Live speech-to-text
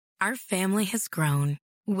Our family has grown.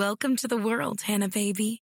 Welcome to the world, Hannah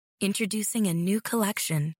baby. Introducing a new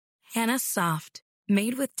collection, Hannah Soft,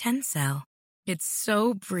 made with Tencel. It's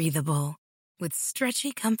so breathable, with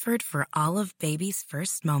stretchy comfort for all of baby's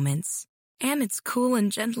first moments. And it's cool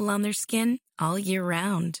and gentle on their skin all year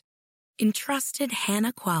round. Entrusted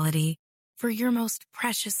Hannah quality for your most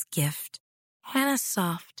precious gift. Hannah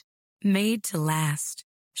Soft, made to last.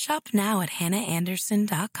 Shop now at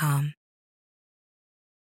hannahanderson.com.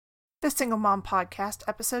 The Single Mom Podcast,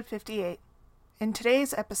 episode 58. In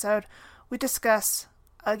today's episode, we discuss,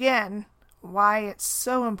 again, why it's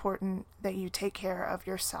so important that you take care of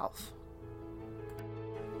yourself.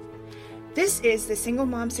 This is the Single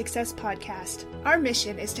Mom Success Podcast. Our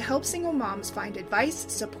mission is to help single moms find advice,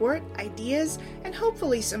 support, ideas, and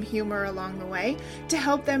hopefully some humor along the way to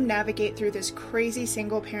help them navigate through this crazy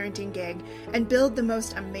single parenting gig and build the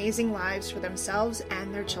most amazing lives for themselves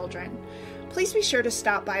and their children. Please be sure to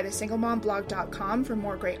stop by thesinglemomblog.com for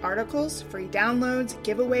more great articles, free downloads,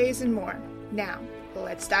 giveaways, and more. Now,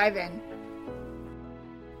 let's dive in.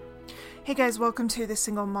 Hey guys, welcome to the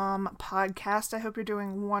Single Mom Podcast. I hope you're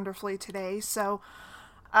doing wonderfully today. So,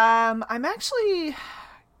 I'm actually,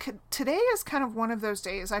 today is kind of one of those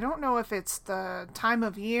days. I don't know if it's the time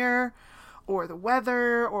of year or the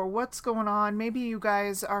weather or what's going on. Maybe you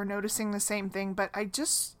guys are noticing the same thing, but I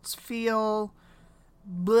just feel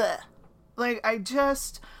bleh. Like, I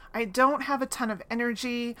don't have a ton of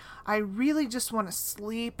energy. I really just want to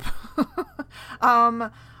sleep.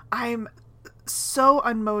 I'm so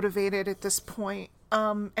unmotivated at this point.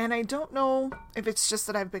 And I don't know if it's just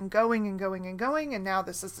that I've been going, and now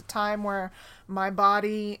this is the time where my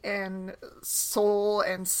body and soul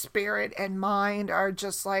and spirit and mind are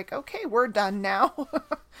just like, okay, we're done now.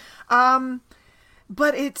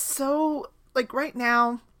 But it's so, like, right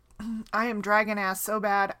now, I am dragging ass so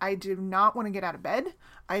bad. I do not want to get out of bed.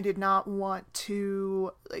 I did not want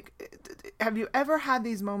to, like, have you ever had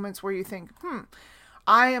these moments where you think,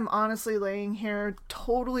 I am honestly laying here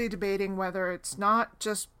totally debating whether it's not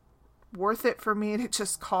just worth it for me to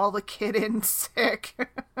just call the kid in sick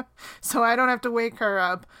so I don't have to wake her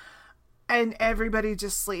up and everybody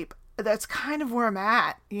just sleep. That's kind of where I'm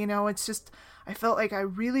at. You know, it's just, I felt like I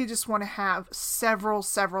really just want to have several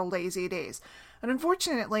lazy days. And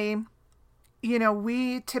unfortunately, you know,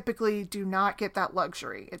 we typically do not get that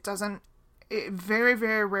luxury. It very,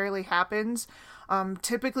 very rarely happens.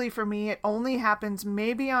 Typically for me, it only happens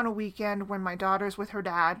maybe on a weekend when my daughter's with her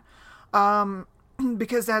dad.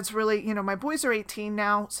 Because that's really, you know, my boys are 18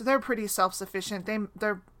 now, so they're pretty self-sufficient.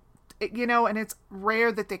 They're, you know, and it's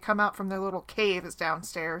rare that they come out from their little cave is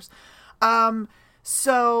downstairs.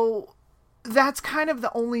 So that's kind of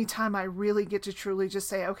the only time I really get to truly just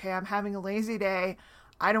say, okay, I'm having a lazy day.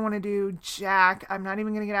 I don't want to do jack. I'm not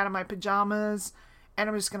even going to get out of my pajamas, and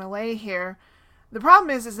I'm just going to lay here. The problem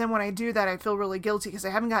is then when I do that, I feel really guilty because I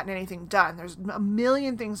haven't gotten anything done. There's a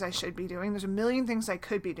million things I should be doing. There's a million things I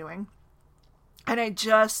could be doing. And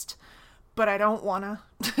but I don't want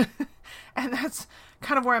to. And that's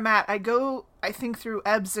kind of where I'm at. I think through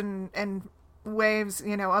ebbs and waves,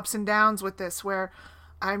 you know, ups and downs with this, where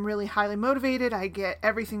I'm really highly motivated. I get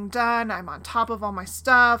everything done. I'm on top of all my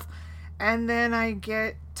stuff. And then I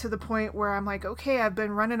get to the point where I'm like, okay, I've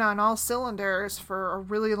been running on all cylinders for a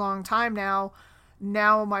really long time now.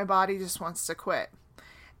 Now my body just wants to quit.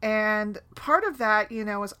 And part of that, you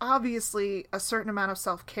know, is obviously a certain amount of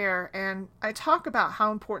self-care. And I talk about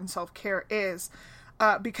how important self-care is,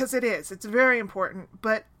 because it is. It's very important.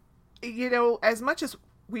 But, you know, as much as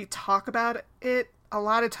we talk about it, a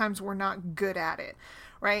lot of times we're not good at it,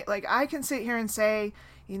 right? Like, I can sit here and say,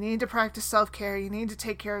 you need to practice self-care. You need to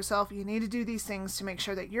take care of yourself. You need to do these things to make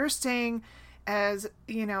sure that you're staying as,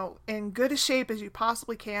 you know, in good a shape as you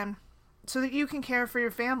possibly can, so that you can care for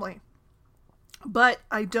your family. But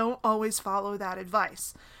I don't always follow that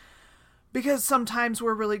advice, because sometimes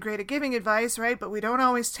we're really great at giving advice, right? But we don't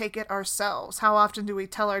always take it ourselves. How often do we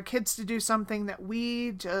tell our kids to do something that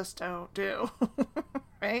we just don't do,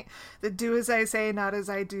 right? The do as I say, not as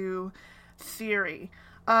I do theory.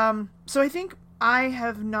 So I think I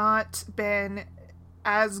have not been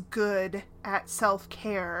as good at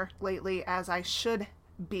self-care lately as I should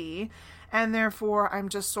be, and therefore I'm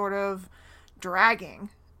just sort of dragging.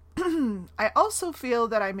 I also feel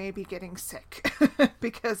that I may be getting sick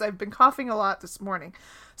because I've been coughing a lot this morning.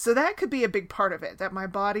 So that could be a big part of it, that my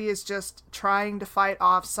body is just trying to fight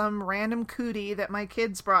off some random cootie that my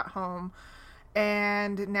kids brought home,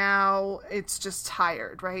 and now it's just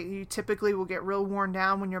tired, right? You typically will get real worn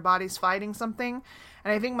down when your body's fighting something,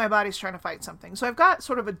 and I think my body's trying to fight something. So I've got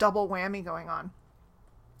sort of a double whammy going on.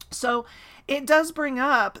 So it does bring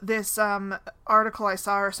up this article I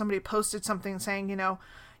saw, or somebody posted something saying,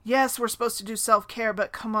 yes, we're supposed to do self-care,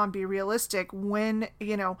 but come on, be realistic. When,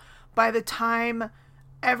 by the time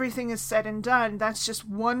everything is said and done, that's just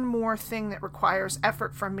one more thing that requires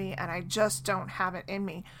effort from me, and I just don't have it in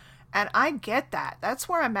me. And I get that. That's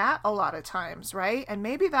where I'm at a lot of times, right? And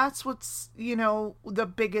maybe that's what's,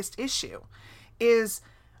 the biggest issue is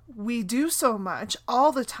we do so much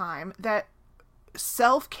all the time that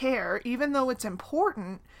self-care, even though it's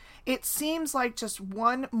important, it seems like just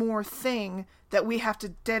one more thing that we have to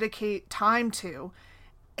dedicate time to.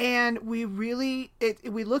 And we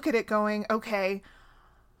look at it going, okay,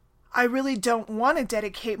 I really don't want to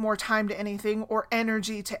dedicate more time to anything or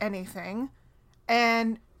energy to anything.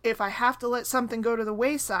 And if I have to let something go to the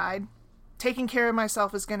wayside, taking care of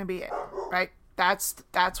myself is going to be it, right? That's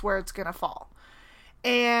where it's going to fall.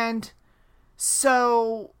 And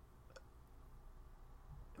so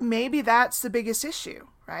maybe that's the biggest issue,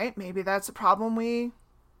 right? Maybe that's a problem we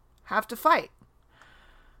have to fight.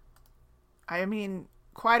 I mean,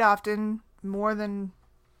 quite often, more than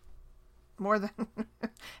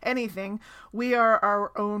anything, we are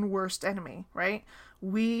our own worst enemy, right?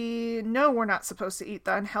 We know we're not supposed to eat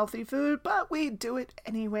the unhealthy food, but we do it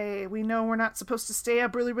anyway. We know we're not supposed to stay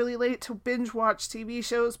up really, really late to binge watch TV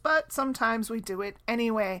shows, but sometimes we do it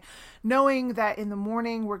anyway, knowing that in the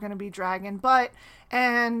morning we're going to be dragging butt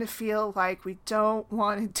and feel like we don't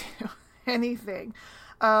want to do anything.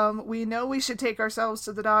 We know we should take ourselves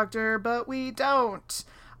to the doctor, but we don't.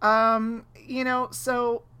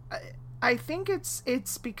 So I think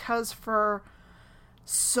it's because for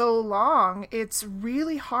so long, it's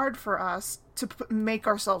really hard for us to make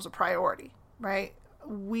ourselves a priority, right?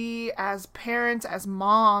 We as parents, as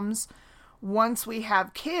moms, once we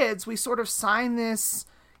have kids, we sort of sign this,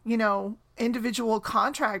 individual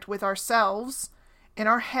contract with ourselves in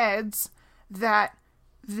our heads that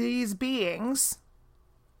these beings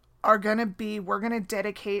we're going to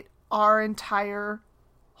dedicate our entire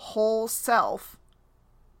whole self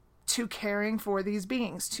to caring for these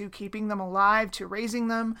beings, to keeping them alive, to raising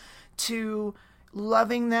them, to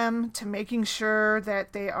loving them, to making sure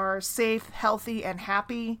that they are safe, healthy, and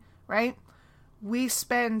happy, right? We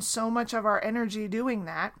spend so much of our energy doing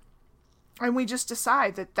that, and we just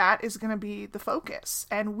decide that that is going to be the focus.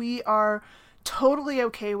 And we are totally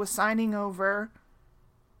okay with signing over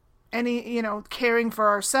any, caring for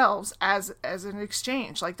ourselves as an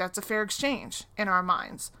exchange. Like, that's a fair exchange in our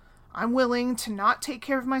minds. I'm willing to not take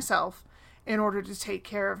care of myself in order to take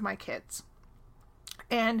care of my kids.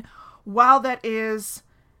 And while that is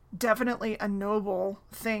definitely a noble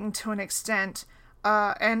thing to an extent,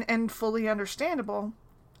 and fully understandable,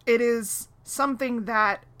 it is something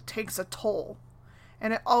that takes a toll,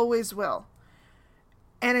 and it always will.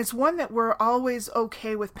 And it's one that we're always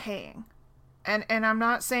okay with paying. And I'm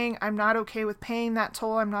not saying I'm not okay with paying that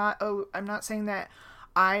toll. I'm not saying that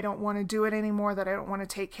I don't want to do it anymore, that I don't want to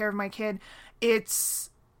take care of my kid. It's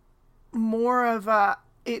more of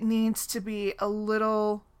it needs to be a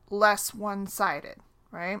little less one-sided,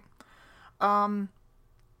 right? And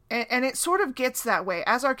it sort of gets that way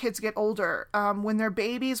as our kids get older. When they're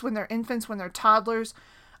babies, when they're infants, when they're toddlers,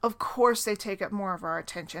 of course they take up more of our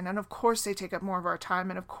attention, and of course they take up more of our time,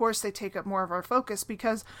 and of course they take up more of our focus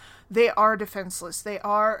because they are defenseless. We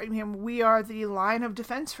are the line of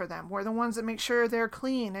defense for them. We're the ones that make sure they're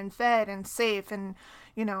clean and fed and safe and,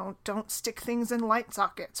 don't stick things in light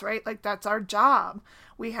sockets, right? Like, that's our job.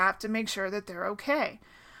 We have to make sure that they're okay.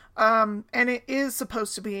 And it is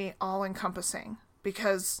supposed to be all encompassing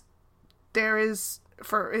because there is,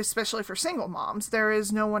 especially for single moms, there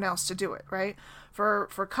is no one else to do it, right?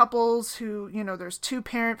 For couples who, there's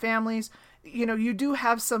 2-parent families, you do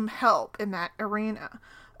have some help in that arena.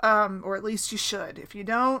 Or at least you should. If you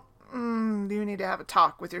don't, you need to have a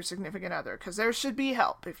talk with your significant other, because there should be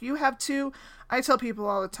help. If you have 2, I tell people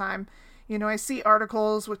all the time, I see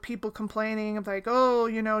articles with people complaining of like, oh,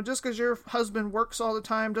 just because your husband works all the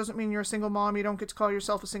time doesn't mean you're a single mom. You don't get to call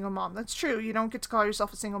yourself a single mom. That's true. You don't get to call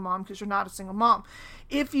yourself a single mom because you're not a single mom.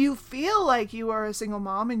 If you feel like you are a single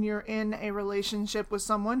mom and you're in a relationship with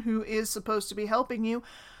someone who is supposed to be helping you,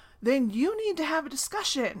 then you need to have a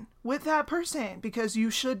discussion with that person, because you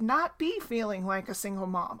should not be feeling like a single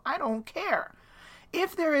mom. I don't care.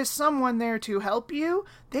 If there is someone there to help you,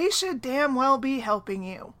 they should damn well be helping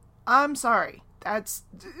you. I'm sorry. That's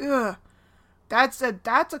a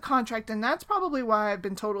contract, and that's probably why I've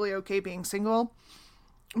been totally okay being single,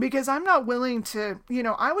 because I'm not willing to,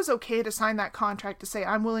 I was okay to sign that contract to say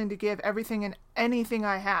I'm willing to give everything and anything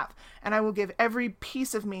I have, and I will give every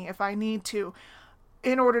piece of me if I need to,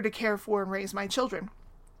 in order to care for and raise my children.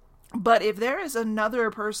 But if there is another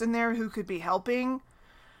person there who could be helping,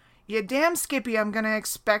 you damn skippy, I'm going to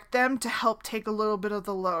expect them to help take a little bit of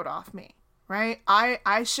the load off me, right?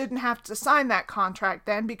 I shouldn't have to sign that contract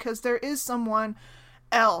then, because there is someone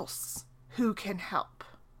else who can help,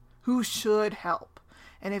 who should help.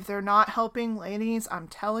 And if they're not helping, ladies, I'm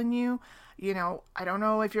telling you, I don't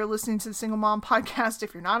know if you're listening to the Single Mom podcast,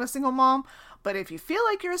 if you're not a single mom, but if you feel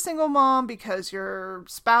like you're a single mom because your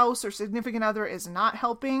spouse or significant other is not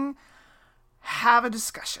helping, have a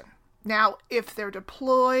discussion. Now, if they're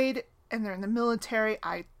deployed and they're in the military,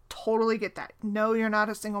 I totally get that. No, you're not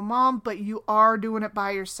a single mom, but you are doing it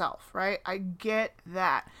by yourself, right? I get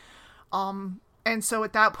that. And so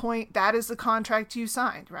at that point, that is the contract you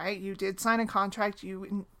signed, right? You did sign a contract.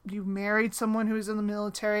 You married someone who's in the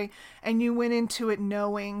military, and you went into it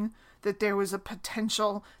knowing that there was a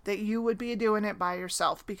potential that you would be doing it by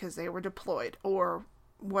yourself because they were deployed or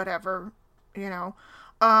whatever,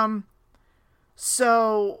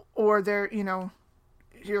 So, or they're,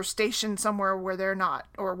 you're stationed somewhere where they're not,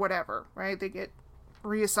 or whatever, right? They get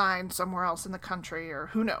reassigned somewhere else in the country, or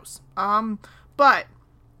who knows. But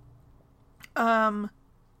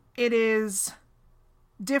it is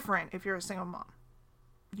different if you're a single mom.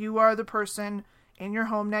 You are the person in your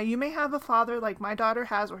home. Now, you may have a father like my daughter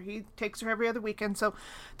has, where he takes her every other weekend. So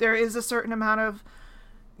there is a certain amount of,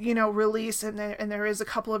 release, and there is a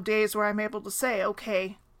couple of days where I'm able to say,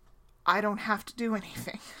 okay, I don't have to do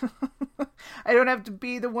anything. I don't have to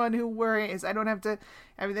be the one who worries. I don't have to,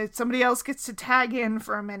 somebody else gets to tag in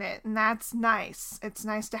for a minute, and that's nice. It's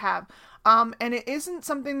nice to have. And it isn't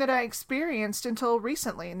something that I experienced until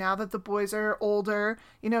recently, now that the boys are older,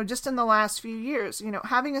 just in the last few years,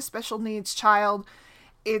 having a special needs child,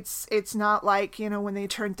 it's not like, when they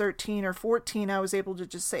turned 13 or 14, I was able to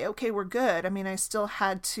just say, okay, we're good. I mean, I still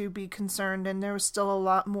had to be concerned, and there was still a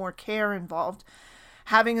lot more care involved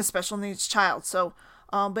having a special needs child. So,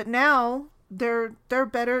 but now they're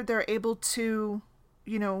better. They're able to,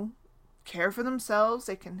 care for themselves.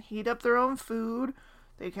 They can heat up their own food.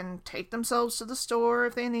 They can take themselves to the store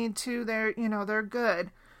if they need to. They're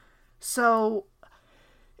good. So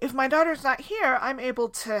if my daughter's not here, I'm able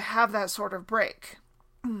to have that sort of break.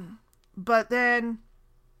 But then,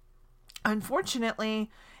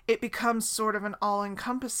 unfortunately, it becomes sort of an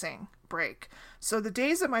all-encompassing break. So the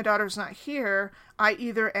days that my daughter's not here, I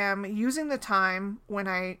either am using the time when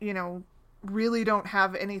I, really don't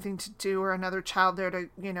have anything to do, or another child there to,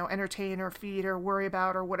 entertain or feed or worry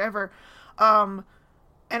about or whatever. And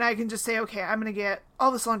I can just say, okay, I'm going to get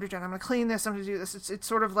all this laundry done. I'm going to clean this. I'm going to do this. It's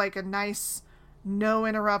sort of like a nice, no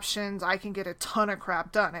interruptions. I can get a ton of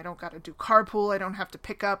crap done. I don't got to do carpool. I don't have to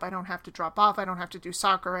pick up. I don't have to drop off. I don't have to do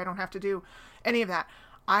soccer. I don't have to do any of that.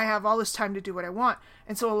 I have all this time to do what I want.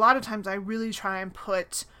 And so a lot of times I really try and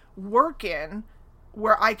put work in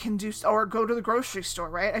where I can do, or go to the grocery store,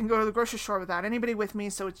 right? I can go to the grocery store without anybody with me,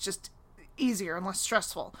 so it's just easier and less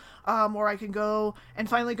stressful. Or I can go and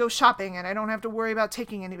finally go shopping, and I don't have to worry about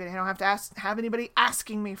taking anybody. I don't have to have anybody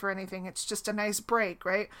asking me for anything. It's just a nice break,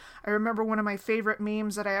 right? I remember one of my favorite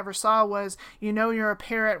memes that I ever saw was, you're a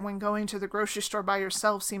parent when going to the grocery store by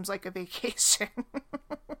yourself seems like a vacation.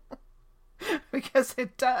 Because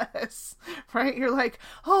it does, right? You're like,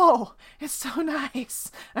 oh, it's so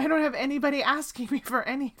nice. I don't have anybody asking me for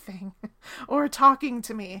anything or talking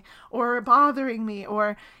to me or bothering me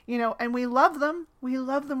or, and we love them. We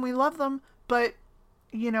love them. But,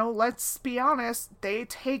 let's be honest, they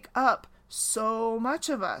take up so much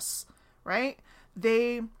of us, right?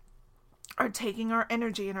 They are taking our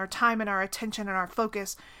energy and our time and our attention and our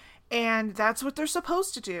focus. And that's what they're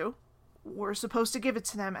supposed to do. We're supposed to give it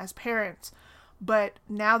to them as parents. But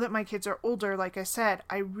now that my kids are older, like I said,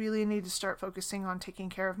 I really need to start focusing on taking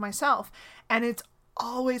care of myself. And it's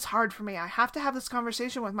always hard for me. I have to have this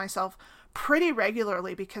conversation with myself pretty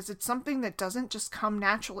regularly because it's something that doesn't just come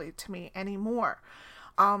naturally to me anymore.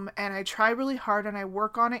 And I try really hard and I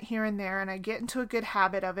work on it here and there and I get into a good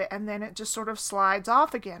habit of it, and then it just sort of slides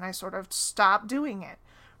off again. I sort of stop doing it,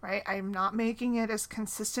 right? I'm not making it as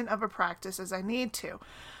consistent of a practice as I need to.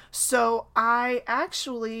 So I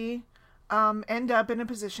actually end up in a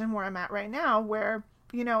position where I'm at right now where,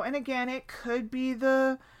 and again, it could be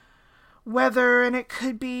the weather and it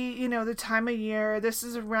could be, the time of year. This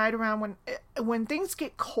is right around when things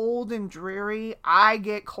get cold and dreary. I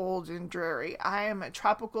get cold and dreary. I am a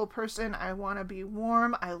tropical person. I want to be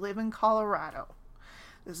warm. I live in Colorado.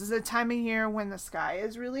 This is a time of year when the sky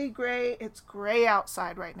is really gray. It's gray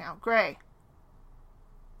outside right now. Gray.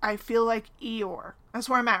 I feel like Eeyore. That's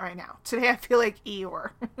where I'm at right now. Today I feel like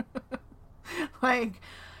Eeyore. Like,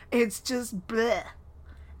 it's just bleh.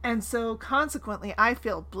 And so consequently, I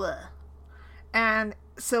feel bleh. And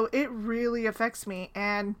So it really affects me.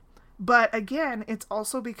 But again, it's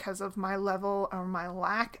also because of my level or my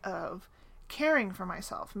lack of caring for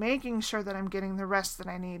myself, making sure that I'm getting the rest that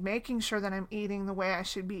I need, making sure that I'm eating the way I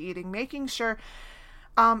should be eating, making sure,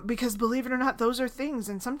 because believe it or not, those are things.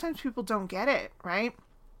 And sometimes people don't get it, right?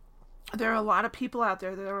 There are a lot of people out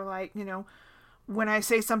there that are like, when I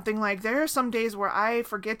say something like, there are some days where I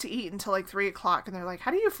forget to eat until like 3 o'clock. And they're like,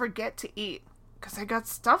 how do you forget to eat? Because I got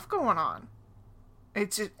stuff going on.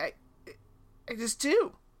 It's just, I just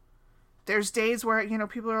do. There's days where,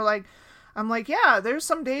 people are like, I'm like, yeah, there's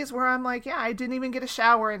some days where I'm like, yeah, I didn't even get a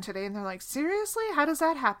shower in today. And they're like, seriously? How does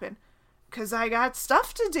that happen? Because I got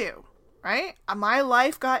stuff to do, right? My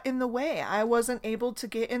life got in the way. I wasn't able to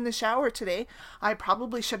get in the shower today. I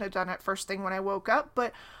probably should have done it first thing when I woke up,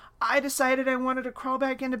 but I decided I wanted to crawl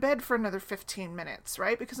back into bed for another 15 minutes,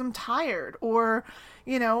 right? Because I'm tired. Or,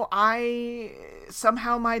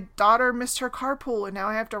 somehow my daughter missed her carpool and now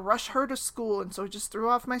I have to rush her to school. And so I just threw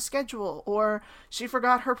off my schedule. Or she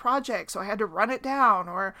forgot her project, so I had to run it down.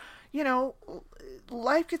 Or,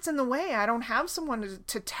 life gets in the way. I don't have someone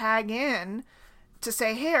to tag in to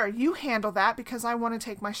say, here, you handle that because I want to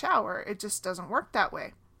take my shower. It just doesn't work that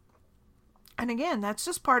way. And again, that's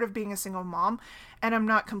just part of being a single mom. And I'm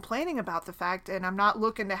not complaining about the fact, and I'm not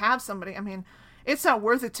looking to have somebody. I mean, it's not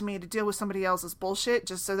worth it to me to deal with somebody else's bullshit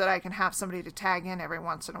just so that I can have somebody to tag in every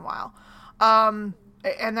once in a while. And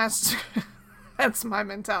that's that's my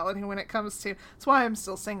mentality when it comes to, that's why I'm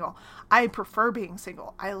still single. I prefer being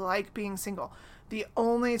single. I like being single. The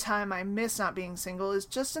only time I miss not being single is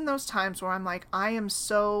just in those times where I'm like, I am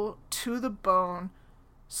so to the bone,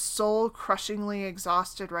 soul crushingly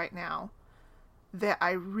exhausted right now, that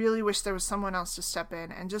I really wish there was someone else to step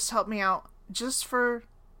in and just help me out just for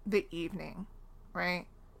the evening, right?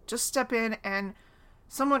 Just step in and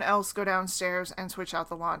someone else go downstairs and switch out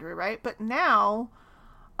the laundry, right? But now,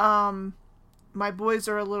 my boys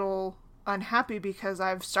are a little unhappy because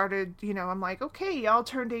I've started, I'm like, okay, y'all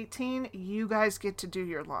turned 18. You guys get to do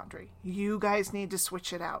your laundry. You guys need to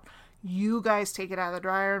switch it out. You guys take it out of the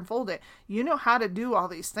dryer and fold it. You know how to do all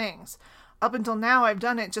these things. Up until now, I've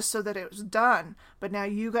done it just so that it was done. But now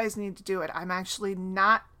you guys need to do it. I'm actually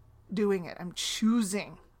not doing it. I'm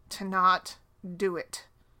choosing to not do it.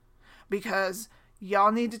 Because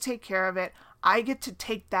y'all need to take care of it. I get to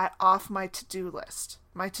take that off my to-do list.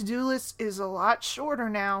 My to-do list is a lot shorter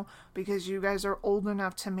now because you guys are old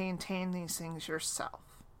enough to maintain these things yourself,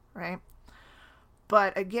 right?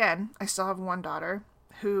 But again, I still have one daughter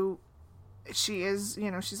who, she is,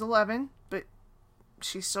 she's 11, but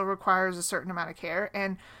she still requires a certain amount of care.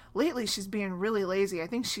 And lately she's being really lazy. I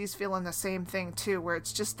think she's feeling the same thing too, where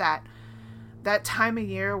it's just that time of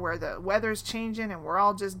year where the weather's changing and we're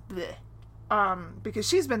all just bleh. Because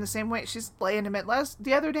she's been the same way. She's laying in bed.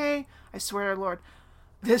 The other day, I swear to Lord,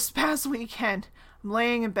 this past weekend, I'm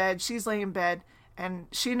laying in bed, she's laying in bed, and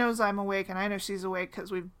she knows I'm awake and I know she's awake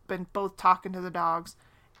because we've been both talking to the dogs.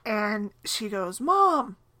 And she goes,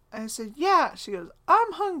 Mom. I said, yeah. She goes,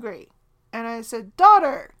 I'm hungry. And I said,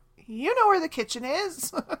 daughter, you know where the kitchen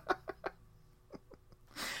is.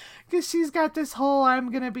 Because she's got this whole,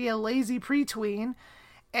 I'm going to be a lazy pretween.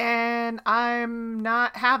 And I'm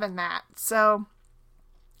not having that. So,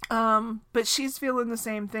 but she's feeling the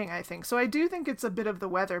same thing, I think. So I do think it's a bit of the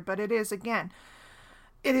weather. But it is, again,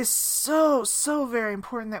 it is so, so very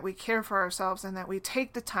important that we care for ourselves and that we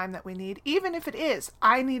take the time that we need. Even if it is,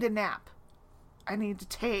 I need a nap. I need to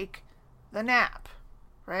take the nap,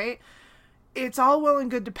 right? It's all well and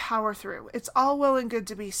good to power through. It's all well and good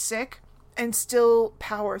to be sick and still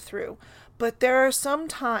power through. But there are some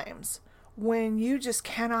times when you just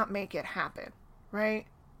cannot make it happen, right?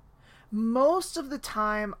 Most of the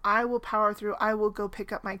time, I will power through. I will go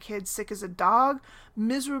pick up my kids sick as a dog,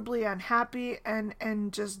 miserably unhappy,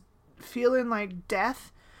 and just feeling like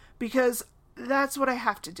death, because that's what I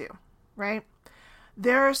have to do, right?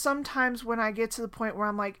 There are some times when I get to the point where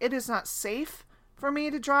I'm like, it is not safe for me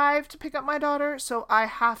to drive to pick up my daughter, so I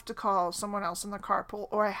have to call someone else in the carpool,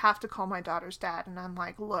 or I have to call my daughter's dad. And I'm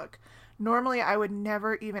like, look, normally I would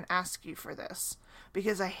never even ask you for this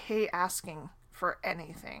because I hate asking for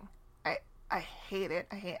anything. I hate it.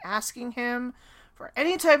 I hate asking him for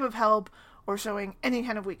any type of help or showing any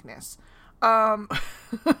kind of weakness. I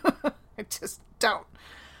just don't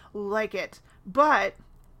like it. But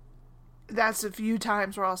that's a few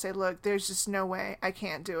times where I'll say, look, there's just no way, I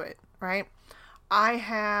can't do it, right? I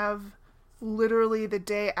have literally the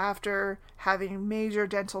day after having major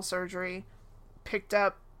dental surgery, picked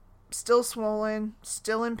up, still swollen,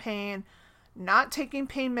 still in pain, not taking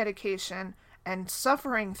pain medication, and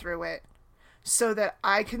suffering through it so that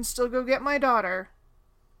I can still go get my daughter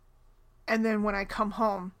And then when I come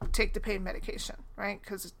home, take the pain medication, right?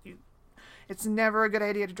 Because it's never a good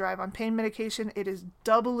idea to drive on pain medication. It is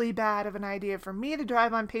doubly bad of an idea for me to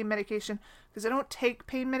drive on pain medication because I don't take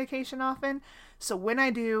pain medication often. So when I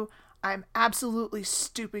do, I'm absolutely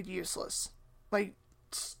stupid useless. Like,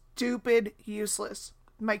 stupid useless.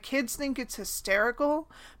 My kids think it's hysterical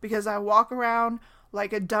because I walk around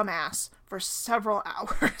like a dumbass for several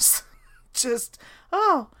hours. Just,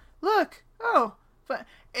 oh, look, oh, but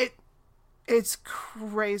it's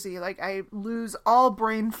crazy. Like, I lose all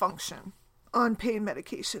brain function on pain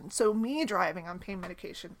medication. So me driving on pain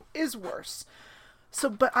medication is worse. So,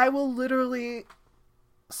 but I will literally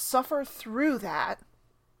suffer through that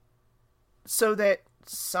so that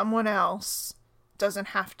someone else doesn't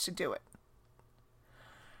have to do it.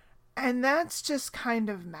 And that's just kind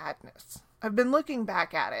of madness. I've been looking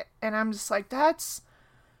back at it and I'm just like, that's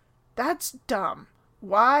dumb.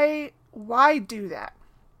 Why do that?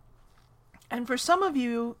 And for some of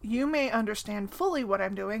you, you may understand fully what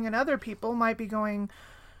I'm doing, and other people might be going,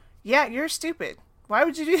 yeah, you're stupid. Why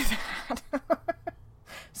would you do that?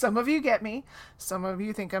 Some of you get me. Some of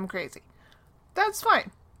you think I'm crazy. That's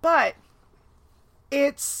fine. But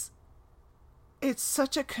it's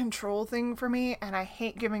such a control thing for me, and I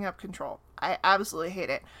hate giving up control. I absolutely hate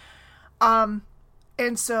it. And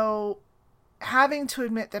so having to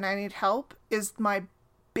admit that I need help is my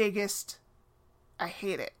biggest, I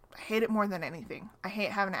hate it. I hate it more than anything. I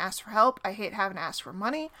hate having to ask for help. I hate having to ask for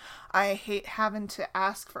money. I hate having to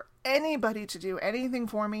ask for anybody to do anything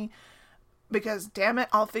for me because, damn it,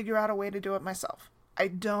 I'll figure out a way to do it myself. I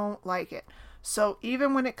don't like it. So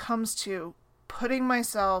even when it comes to putting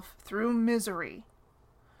myself through misery,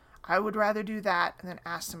 I would rather do that than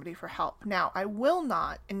ask somebody for help. Now, I will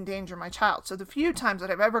not endanger my child. So the few times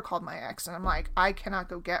that I've ever called my ex and I'm like, I cannot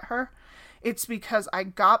go get her, it's because I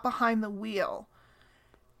got behind the wheel,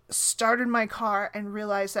 started my car, and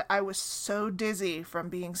realized that I was so dizzy from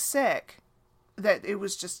being sick that it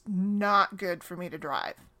was just not good for me to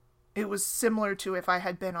drive. It was similar to if I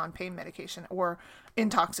had been on pain medication or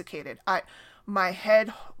intoxicated. My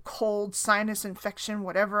head cold, sinus infection,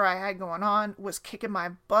 whatever I had going on was kicking my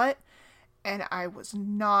butt, and I was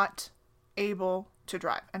not able to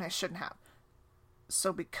drive, and I shouldn't have.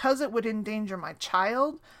 So because it would endanger my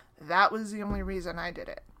child, that was the only reason I did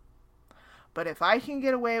it. But if I can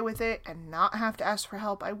get away with it and not have to ask for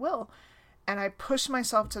help, I will. And I push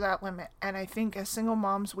myself to that limit. And I think as single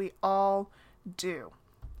moms, we all do.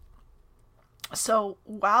 So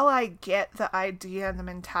while I get the idea and the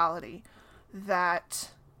mentality that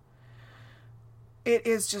it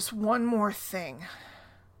is just one more thing,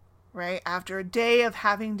 right? After a day of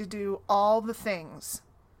having to do all the things,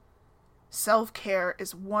 self-care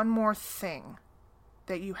is one more thing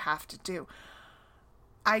that you have to do.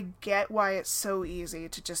 I get why it's so easy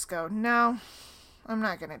to just go, no, I'm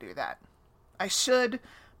not going to do that. I should,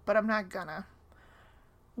 but I'm not gonna.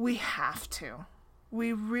 We have to.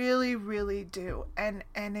 We really, really do. And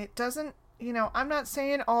it doesn't, I'm not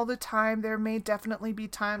saying all the time. There may definitely be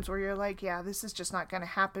times where you're like, yeah, this is just not going to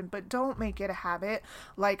happen. But don't make it a habit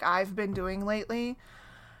like I've been doing lately.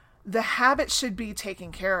 The habit should be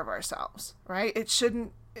taking care of ourselves, right? It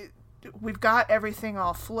shouldn't. We've got everything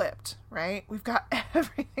all flipped, right? We've got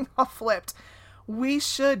everything all flipped. We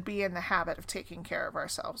should be in the habit of taking care of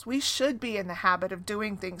ourselves. We should be in the habit of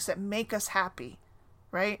doing things that make us happy,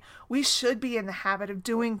 right? We should be in the habit of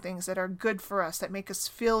doing things that are good for us, that make us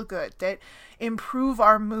feel good, that improve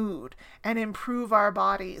our mood and improve our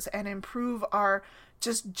bodies and improve our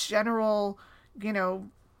just general,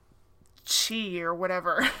 chi or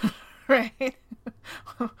whatever, right?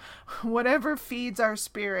 Whatever feeds our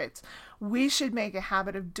spirits. We should make a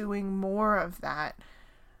habit of doing more of that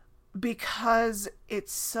because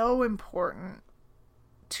it's so important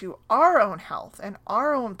to our own health and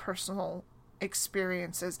our own personal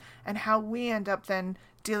experiences and how we end up then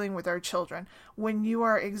dealing with our children. When you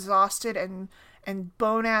are exhausted and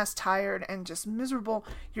bone-ass tired and just miserable,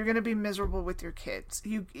 you're going to be miserable with your kids.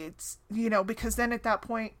 Because then at that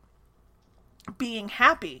point, being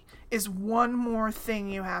happy is one more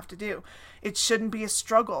thing you have to do. It shouldn't be a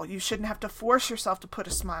struggle. You shouldn't have to force yourself to put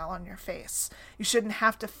a smile on your face. You shouldn't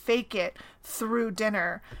have to fake it through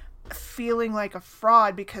dinner, feeling like a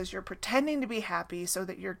fraud because you're pretending to be happy so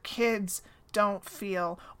that your kids don't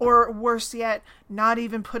feel, or worse yet, not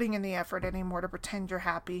even putting in the effort anymore to pretend you're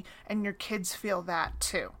happy and your kids feel that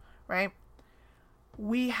too, right?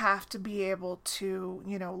 We have to be able to,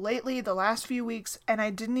 lately, the last few weeks, and I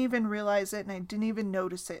didn't even realize it and I didn't even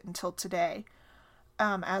notice it until today,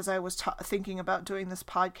 as I was thinking about doing this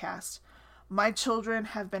podcast. My children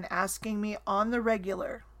have been asking me on the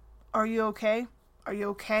regular, are you okay? Are you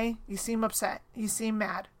okay? You seem upset. You seem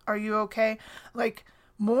mad. Are you okay? Like,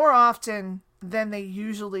 more often than they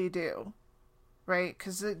usually do, right?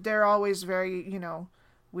 Because they're always very,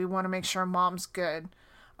 we want to make sure mom's good.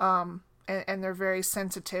 And they're very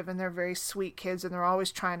sensitive, and they're very sweet kids, and they're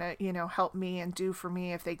always trying to, help me and do for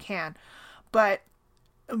me if they can. But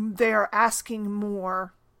they are asking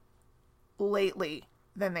more lately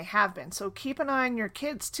than they have been. So keep an eye on your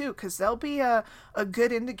kids too, because they'll be a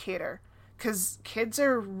good indicator. Because kids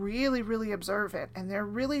are really, really observant, and they're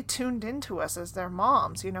really tuned into us as their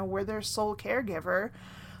moms. We're their sole caregiver,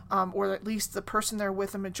 or at least the person they're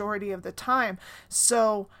with the majority of the time.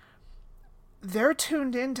 So they're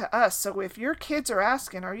tuned into us. So if your kids are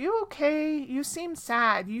asking, are you okay? You seem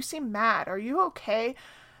sad. You seem mad. Are you okay?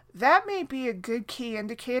 That may be a good key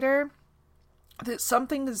indicator that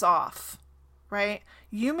something is off, right?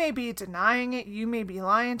 You may be denying it. You may be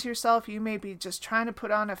lying to yourself. You may be just trying to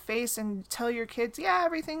put on a face and tell your kids, yeah,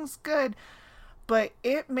 everything's good. But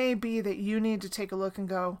it may be that you need to take a look and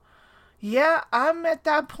go, yeah, I'm at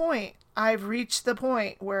that point. I've reached the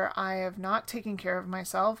point where I have not taken care of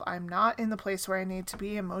myself. I'm not in the place where I need to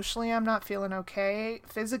be. Emotionally, I'm not feeling okay.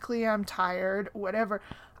 Physically, I'm tired. Whatever.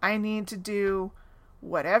 I need to do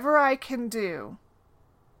whatever I can do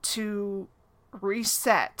to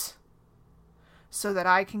reset so that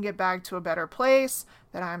I can get back to a better place,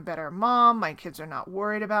 that I'm a better mom, my kids are not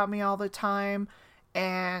worried about me all the time,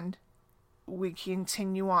 and we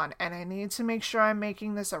continue on. And I need to make sure I'm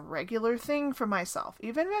making this a regular thing for myself,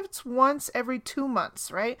 even if it's once every 2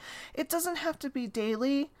 months, right? It doesn't have to be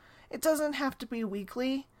daily. It doesn't have to be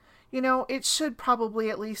weekly. It should probably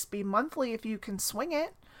at least be monthly if you can swing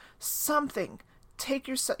it. Something. Take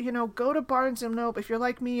yourself, go to Barnes & Noble. If you're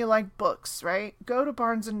like me, you like books, right? Go to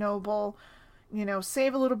Barnes & Noble.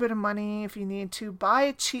 Save a little bit of money if you need to. Buy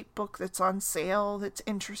a cheap book that's on sale that's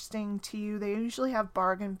interesting to you. They usually have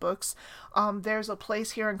bargain books. There's a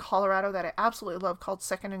place here in Colorado that I absolutely love called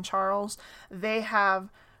Second and Charles. They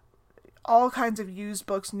have all kinds of used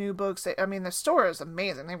books, new books. The store is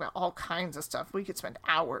amazing. They've got all kinds of stuff. We could spend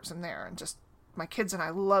hours in there and just... My kids and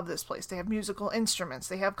I love this place. They have musical instruments.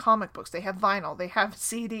 They have comic books. They have vinyl. They have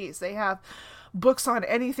CDs. They have books on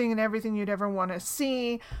anything and everything you'd ever want to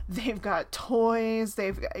see. They've got toys.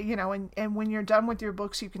 They've, and when you're done with your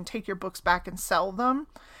books, you can take your books back and sell them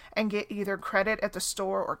and get either credit at the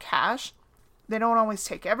store or cash. They don't always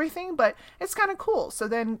take everything, but it's kind of cool. So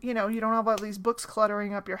then, you don't have all these books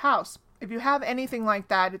cluttering up your house. If you have anything like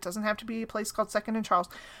that, it doesn't have to be a place called Second and Charles,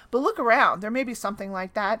 but look around. There may be something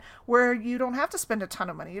like that where you don't have to spend a ton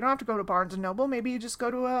of money. You don't have to go to Barnes & Noble. Maybe you just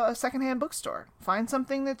go to a secondhand bookstore. Find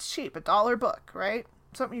something that's cheap, $1 book, right?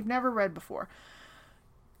 Something you've never read before.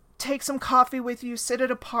 Take some coffee with you, sit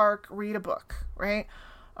at a park, read a book, right?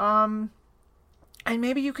 And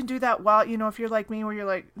maybe you can do that while, if you're like me, where you're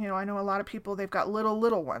like, I know a lot of people, they've got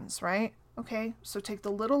little ones, right? Okay, so take the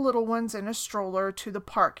little ones in a stroller to the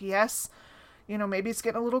park. Yes, maybe it's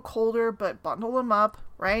getting a little colder, but bundle them up,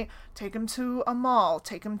 right? Take them to a mall.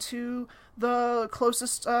 Take them to the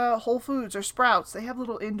closest Whole Foods or Sprouts. They have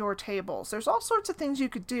little indoor tables. There's all sorts of things you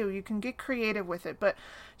could do. You can get creative with it, but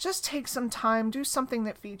just take some time. Do something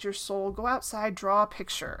that feeds your soul. Go outside, draw a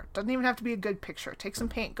picture. Doesn't even have to be a good picture. Take some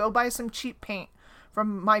paint. Go buy some cheap paint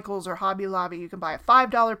from Michael's or Hobby Lobby. You can buy a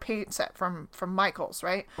 $5 paint set from Michael's,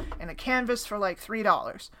 right? And a canvas for like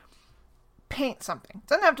 $3. Paint something.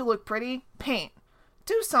 Doesn't have to look pretty. Paint.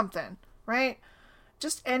 Do something, right?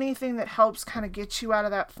 Just anything that helps kind of get you out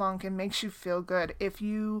of that funk and makes you feel good. If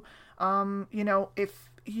you, if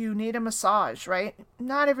you need a massage, right?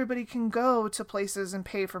 Not everybody can go to places and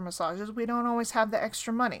pay for massages. We don't always have the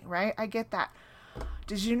extra money, right? I get that.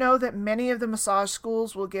 Did you know that many of the massage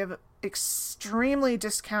schools will give extremely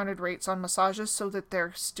discounted rates on massages so that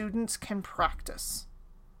their students can practice?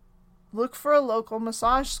 Look for a local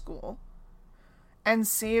massage school and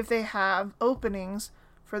see if they have openings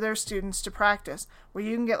for their students to practice, where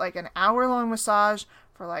you can get like an hour-long massage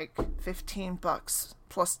for like $15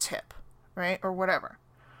 plus tip, right? Or whatever.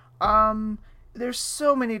 There's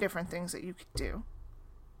so many different things that you could do.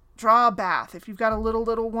 Draw a bath. If you've got a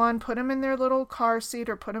little one, put them in their little car seat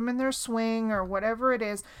or put them in their swing or whatever it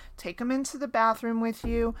is. Take them into the bathroom with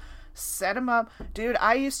you. Set them up. Dude,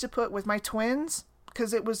 I used to put with my twins,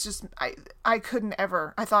 because it was just, I couldn't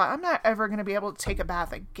ever. I thought, I'm not ever going to be able to take a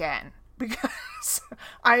bath again, because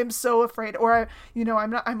I am so afraid, or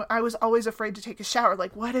I was always afraid to take a shower.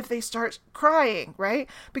 Like, what if they start crying, right?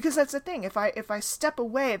 Because that's the thing. If I step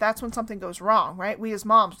away, that's when something goes wrong, right? We as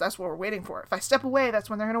moms, that's what we're waiting for. If I step away, that's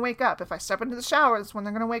when they're going to wake up. If I step into the shower, that's when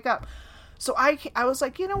they're going to wake up. So I was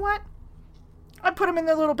like, you know what? I put them in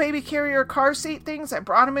the little baby carrier car seat things. I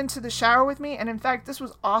brought them into the shower with me. And in fact, this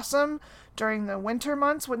was awesome during the winter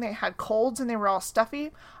months when they had colds and they were all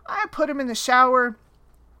stuffy. I put them in the shower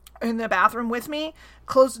in the bathroom with me,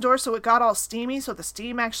 closed the door so it got all steamy, so the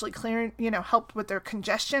steam actually cleared, helped with their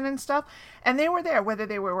congestion and stuff. And they were there, whether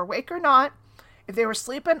they were awake or not. If they were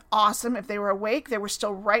sleeping, awesome. If they were awake, they were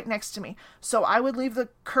still right next to me. So I would leave the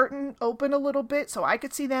curtain open a little bit so I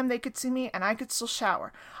could see them, they could see me, and I could still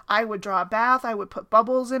shower. I would draw a bath. I would put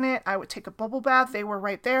bubbles in it. I would take a bubble bath. They were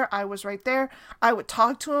right there. I was right there. I would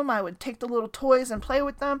talk to them. I would take the little toys and play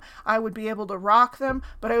with them. I would be able to rock them,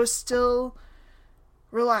 but I was still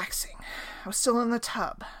relaxing. I was still in the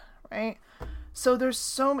tub, right? So there's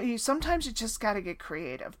so many, sometimes you just got to get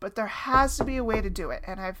creative, but there has to be a way to do it.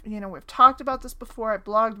 And we've talked about this before. I've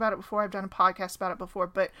blogged about it before. I've done a podcast about it before,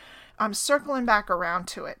 but I'm circling back around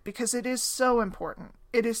to it because it is so important.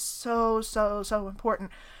 It is so, so, so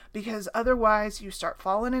important because otherwise you start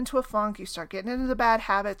falling into a funk. You start getting into the bad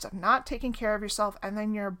habits of not taking care of yourself. And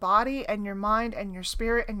then your body and your mind and your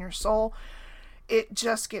spirit and your soul, it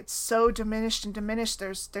just gets so diminished and diminished.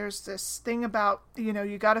 There's this thing about,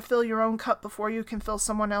 you got to fill your own cup before you can fill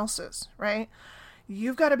someone else's, right?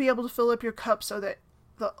 You've got to be able to fill up your cup so that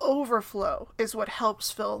the overflow is what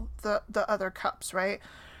helps fill the other cups, right?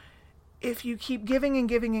 If you keep giving and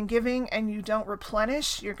giving and giving and you don't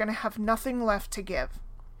replenish, you're going to have nothing left to give,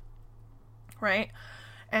 right?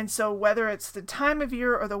 And so whether it's the time of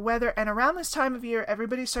year or the weather, and around this time of year,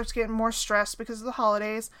 everybody starts getting more stressed because of the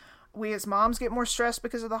holidays. We as moms get more stressed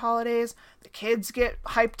because of the holidays. The kids get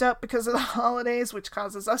hyped up because of the holidays, which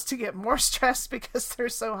causes us to get more stressed because they're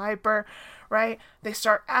so hyper, right? They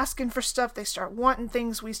start asking for stuff. They start wanting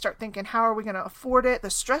things. We start thinking, how are we going to afford it? The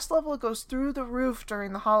stress level goes through the roof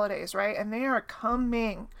during the holidays, right? And they are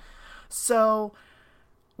coming. So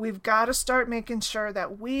we've got to start making sure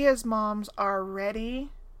that we as moms are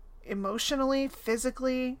ready emotionally,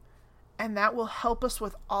 physically, and that will help us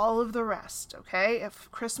with all of the rest, okay?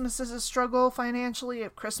 If Christmas is a struggle financially,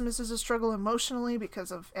 if Christmas is a struggle emotionally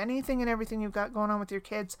because of anything and everything you've got going on with your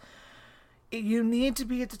kids, you need to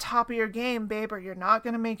be at the top of your game, babe, or you're not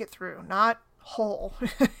going to make it through. Not whole.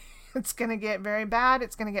 It's going to get very bad.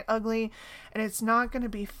 It's going to get ugly. And it's not going to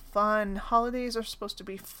be fun. Holidays are supposed to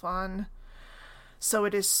be fun. So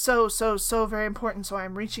it is so, so, so very important. So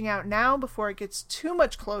I'm reaching out now before it gets too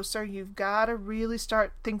much closer. You've got to really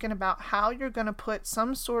start thinking about how you're going to put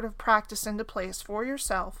some sort of practice into place for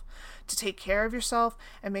yourself to take care of yourself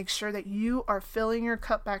and make sure that you are filling your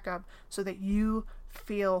cup back up so that you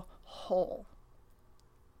feel whole,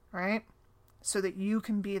 right? So that you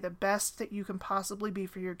can be the best that you can possibly be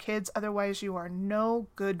for your kids. Otherwise, you are no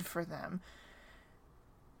good for them,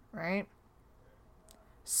 right?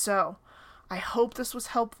 So I hope this was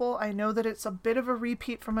helpful. I know that it's a bit of a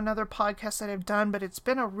repeat from another podcast that I've done, but it's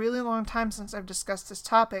been a really long time since I've discussed this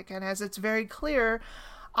topic. And as it's very clear,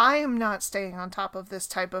 I am not staying on top of this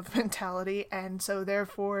type of mentality. And so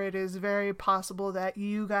therefore it is very possible that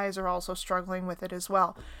you guys are also struggling with it as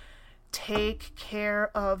well. Take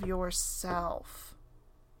care of yourself.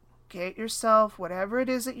 Get yourself whatever it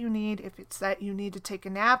is that you need. If it's that you need to take a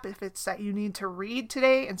nap, if it's that you need to read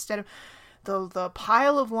today instead of the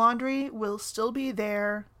pile of laundry will still be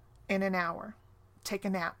there in an hour. Take a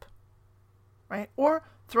nap, right? Or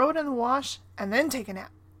throw it in the wash and then take a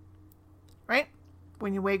nap, right?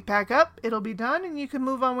 When you wake back up, it'll be done and you can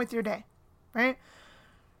move on with your day, right?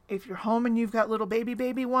 If you're home and you've got little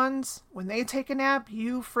baby ones, when they take a nap,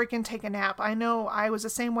 you freaking take a nap. I know I was the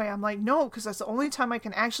same way. I'm like, no, because that's the only time I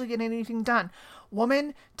can actually get anything done.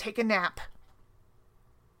 Woman, take a nap.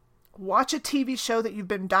 Watch a TV show that you've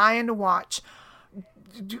been dying to watch.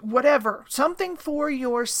 Whatever. Something for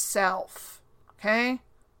yourself. Okay?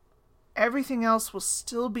 Everything else will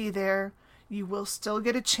still be there. You will still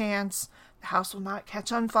get a chance. The house will not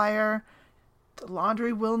catch on fire. The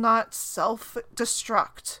laundry will not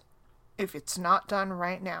self-destruct if it's not done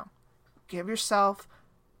right now. Give yourself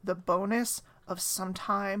the bonus of some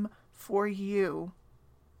time for you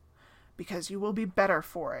because you will be better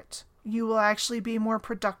for it. You will actually be more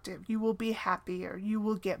productive. You will be happier. You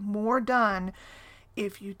will get more done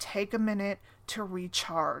if you take a minute to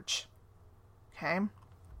recharge. Okay?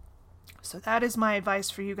 So that is my advice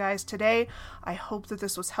for you guys today. I hope that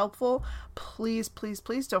this was helpful. Please, please,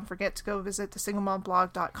 please don't forget to go visit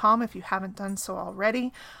thesinglemomblog.com if you haven't done so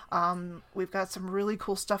already. We've got some really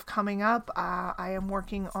cool stuff coming up. I am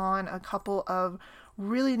working on a couple of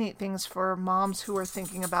really neat things for moms who are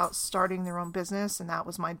thinking about starting their own business, and that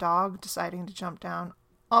was my dog deciding to jump down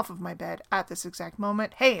off of my bed at this exact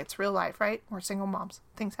moment. Hey, it's real life, right? We're single moms.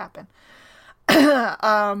 Things happen.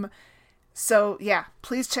 So yeah,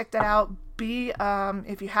 please check that out.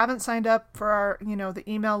 If you haven't signed up for our, the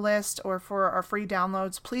email list or for our free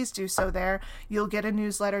downloads, please do so there. You'll get a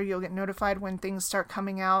newsletter. You'll get notified when things start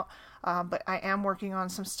coming out. But I am working on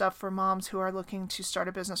some stuff for moms who are looking to start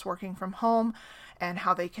a business working from home and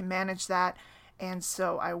how they can manage that. And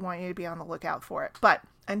so I want you to be on the lookout for it. But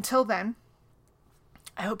until then,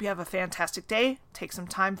 I hope you have a fantastic day. Take some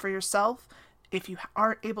time for yourself. If you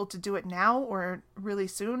aren't able to do it now or really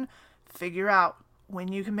soon, figure out when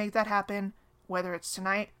you can make that happen, whether it's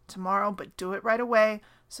tonight, tomorrow, but do it right away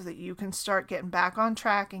so that you can start getting back on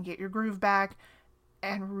track and get your groove back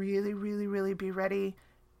and really, really, really be ready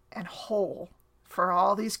and whole for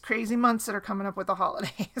all these crazy months that are coming up with the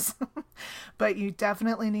holidays. But you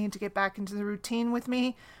definitely need to get back into the routine with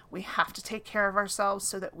me. We have to take care of ourselves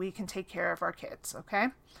so that we can take care of our kids, okay?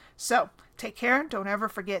 So take care. Don't ever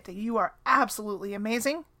forget that you are absolutely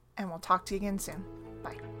amazing, and we'll talk to you again soon.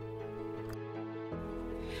 Bye.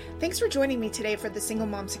 Thanks for joining me today for the Single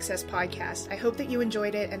Mom Success Podcast. I hope that you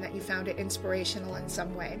enjoyed it and that you found it inspirational in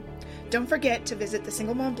some way. Don't forget to visit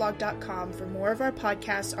thesinglemomblog.com for more of our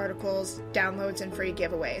podcasts, articles, downloads, and free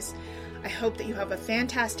giveaways. I hope that you have a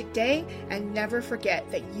fantastic day, and never forget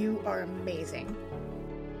that you are amazing.